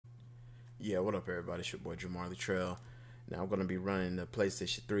Yeah, what up, everybody? It's your boy Jamarley Trail. Now I'm going to be running the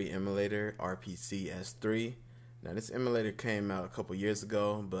PlayStation 3 emulator, RPCS3. Now this emulator came out a couple years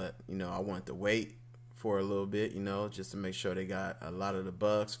ago, but I wanted to wait for a little bit, just to make sure they got a lot of the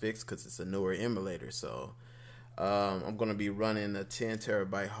bugs fixed because it's a newer emulator. So I'm going to be running a 10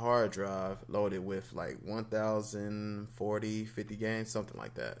 terabyte hard drive loaded with like 1,040, 50 games, something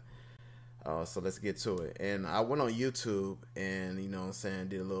like that. So let's get to it. And I went on YouTube and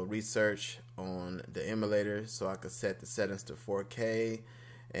did a little research on the emulator so I could set the settings to 4K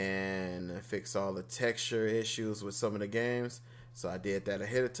and fix all the texture issues with some of the games. So I did that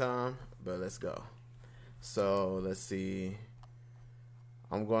ahead of time, but let's go. So let's see.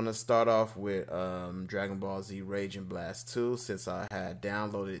 I'm going to start off with Dragon Ball Z Raging Blast 2 since I had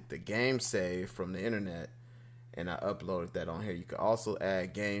downloaded the game save from the internet and I uploaded that on here. You can also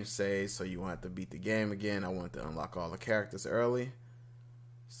add game saves so you won't have to beat the game again. I wanted to unlock all the characters early.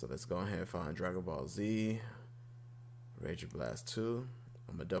 So let's go ahead and find Dragon Ball Z Raging Blast 2.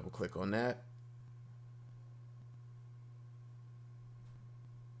 I'm going to double click on that.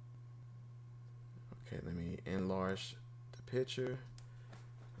 Okay, let me enlarge the picture.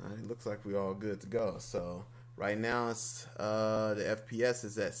 It looks like we're all good to go. So right now it's the FPS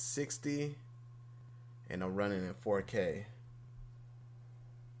is at 60 and I'm running in 4K.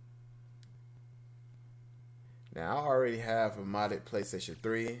 Now I already have a modded PlayStation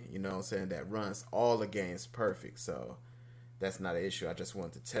 3, that runs all the games perfect, so that's not an issue. I just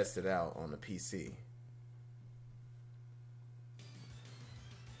wanted to test it out on the PC.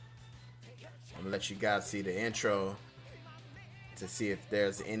 I'm gonna let you guys see the intro to see if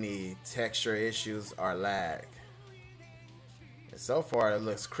there's any texture issues or lag. And so far it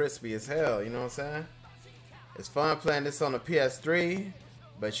looks crispy as hell, you know what I'm saying? It's fun playing this on the PS3,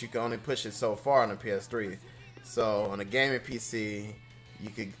 but you can only push it so far on the PS3. So on a gaming PC, you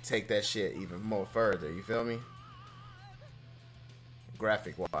could take that shit even more further, you feel me?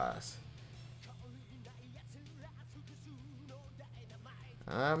 Graphic wise.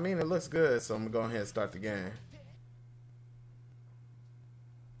 I mean, it looks good, so I'm gonna go ahead and start the game.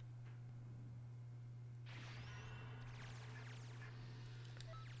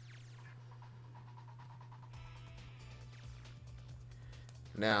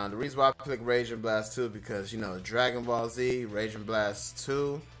 Now, the reason why I click Raging Blast 2 because, Dragon Ball Z, Raging Blast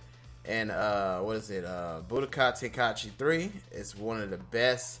 2, and, Budokai Tenkaichi 3 is one of the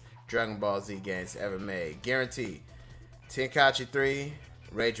best Dragon Ball Z games ever made. Guaranteed. Tenkaichi 3,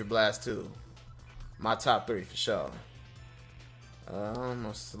 Raging Blast 2. My top 3 for sure. I'm going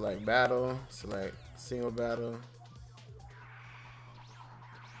to select battle, select single battle.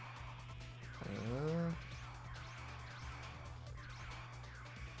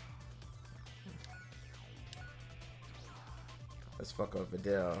 Let's fuck up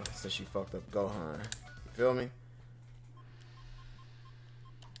Videl since she fucked up Gohan. You feel me?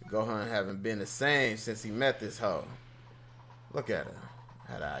 Gohan haven't been the same since he met this hoe. Look at her.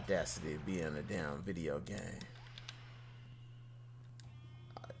 Had the audacity to be in a damn video game.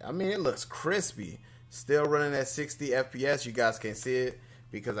 I mean, it looks crispy. Still running at 60 FPS. You guys can't see it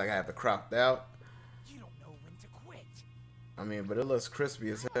because I have it cropped out. You don't know when to quit. I mean, but it looks crispy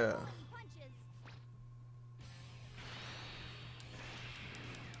as hell.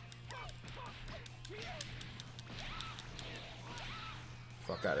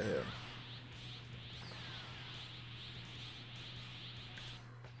 Fuck out of here.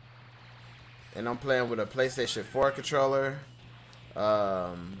 And I'm playing with a PlayStation 4 controller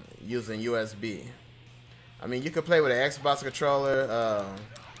using USB. I mean, you could play with an Xbox controller,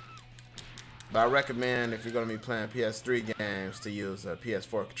 but I recommend if you're going to be playing PS3 games to use a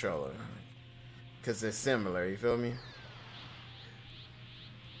PS4 controller because it's similar, you feel me?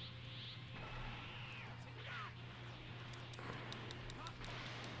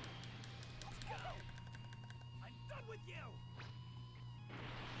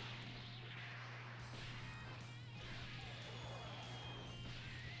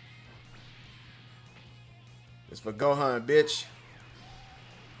 It's for Gohan, bitch.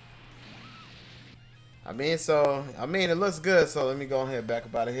 I mean, it looks good, so let me go ahead and back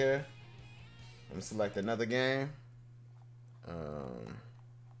up out of here. I'm gonna select another game.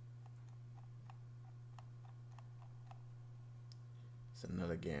 It's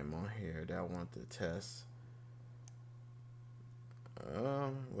another game on here that I want to test.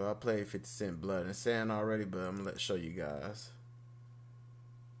 Well, I played 50 Cent Blood and Sand already, but I'm gonna show you guys.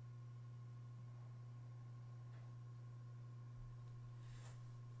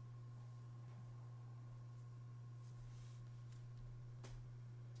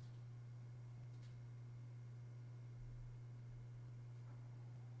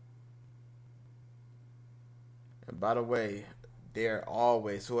 And by the way, they're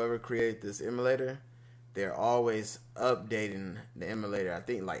always, whoever created this emulator, they're always updating the emulator. I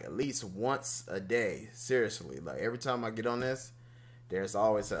think like at least once a day. Seriously, like every time I get on this, there's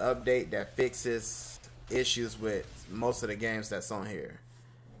always an update that fixes issues with most of the games that's on here.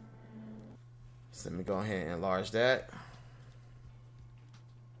 So let me go ahead and enlarge that.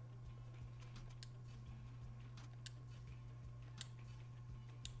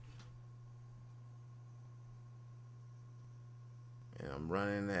 And I'm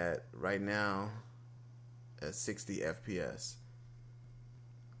running at right now at 60 FPS.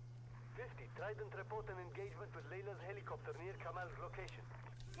 50, Trident report an engagement with Layla's helicopter near Kamal's location.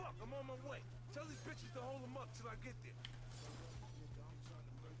 Fuck, I'm on my way. Tell these bitches to hold them up till I get there.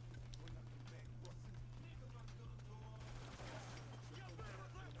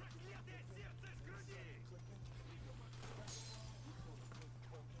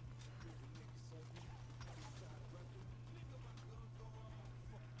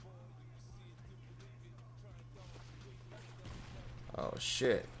 Oh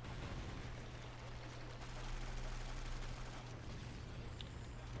shit.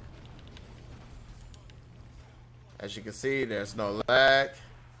 As you can see, there's no lag.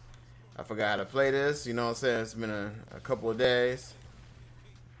 I forgot how to play this, you know what I'm saying? It's been a couple of days.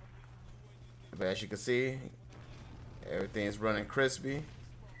 But as you can see, everything's running crispy.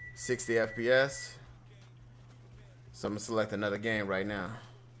 60 FPS. So I'm gonna select another game right now.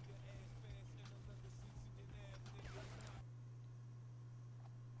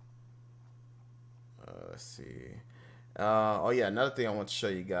 Let's see. Oh yeah, another thing I want to show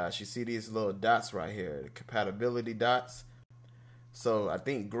you guys. You see these little dots right here, the compatibility dots. So I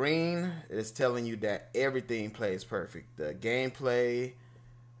think green is telling you that everything plays perfect. The gameplay,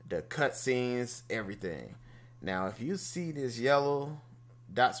 the cutscenes, everything. Now if you see this yellow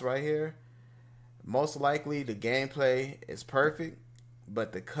dots right here, most likely the gameplay is perfect,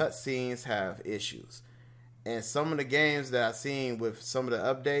 but the cutscenes have issues. And some of the games that I've seen with some of the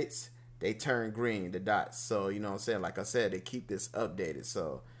updates, they turn green, the dots. So, you know what I'm saying? Like I said, they keep this updated.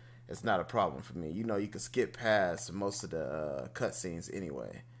 So, it's not a problem for me. You know, you can skip past most of the cutscenes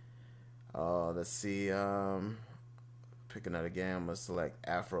anyway. Let's see. Pick another game. I'm going to select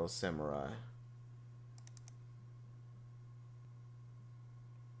Afro Samurai.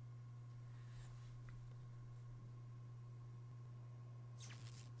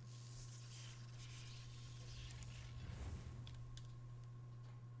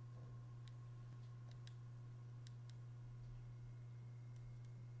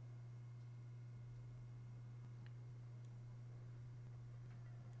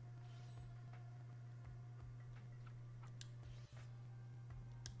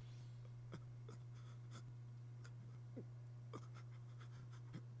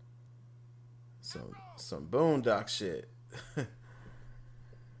 Some boondock shit.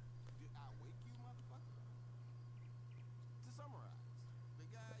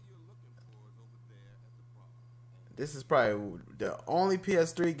 This is probably the only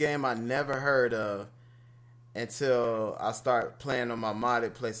PS3 game I never heard of until I started playing on my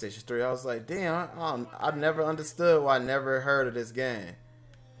modded PlayStation 3. I was like, damn, I never understood why I never heard of this game.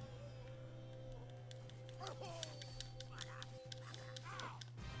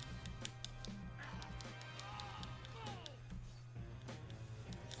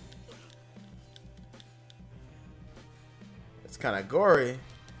 It's kind of gory.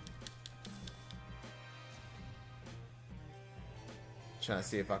 Trying to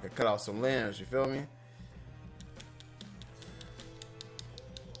see if I could cut off some limbs, you feel me?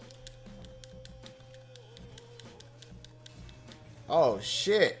 Oh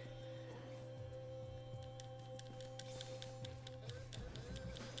shit.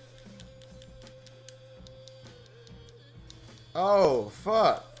 Oh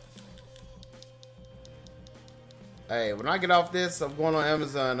fuck. Hey, when I get off this, I'm going on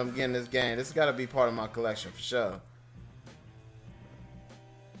Amazon, I'm getting this game. This got to be part of my collection for sure.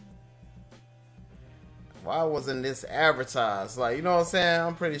 Why wasn't this advertised? Like, you know what I'm saying?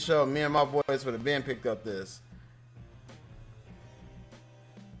 I'm pretty sure me and my boys would have been picked up this.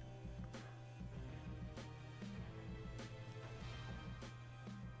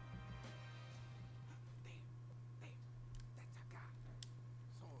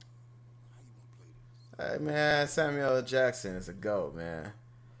 Hey man, Samuel L. Jackson is a GOAT, man.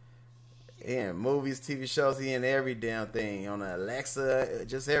 He in movies, TV shows, he in every damn thing. On Alexa,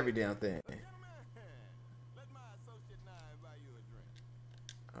 just every damn thing.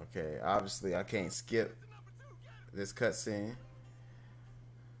 Okay, obviously I can't skip this cutscene.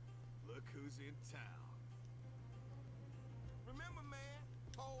 Look who's in town. Remember, man,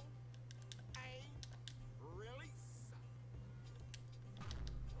 Ho ain't really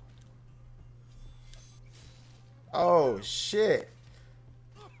Oh shit.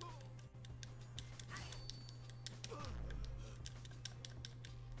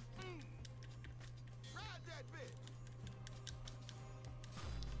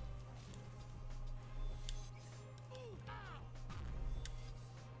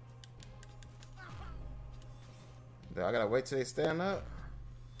 Do I gotta wait till they stand up?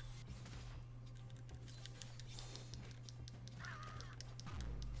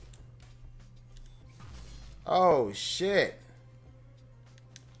 Oh shit.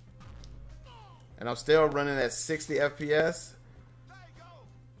 And I'm still running at 60 FPS.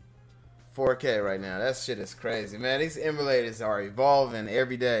 4K right now. That shit is crazy, man. These emulators are evolving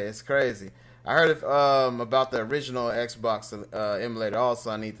every day. It's crazy. I heard about the original Xbox emulator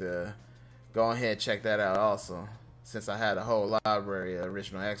also. I need to go ahead and check that out also, since I had a whole library of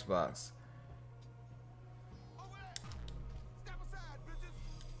original Xbox.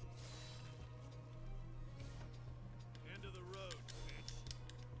 End of the road, bitch.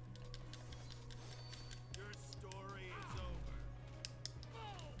 Your story is over.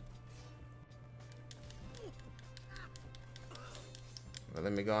 But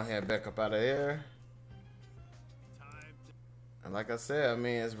let me go ahead and back up out of here. And like I said, I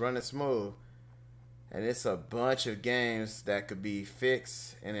mean, it's running smooth. And it's a bunch of games that could be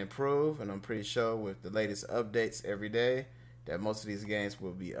fixed and improved. And I'm pretty sure with the latest updates every day that most of these games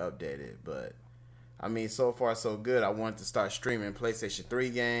will be updated. But, I mean, so far so good. I wanted to start streaming PlayStation 3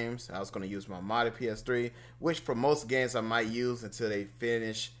 games. I was going to use my modded PS3, which for most games I might use until they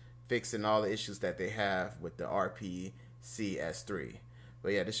finish fixing all the issues that they have with the RPCS3.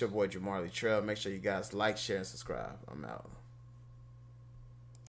 But yeah, this is your boy Jamarly Trail. Make sure you guys like, share, and subscribe. I'm out.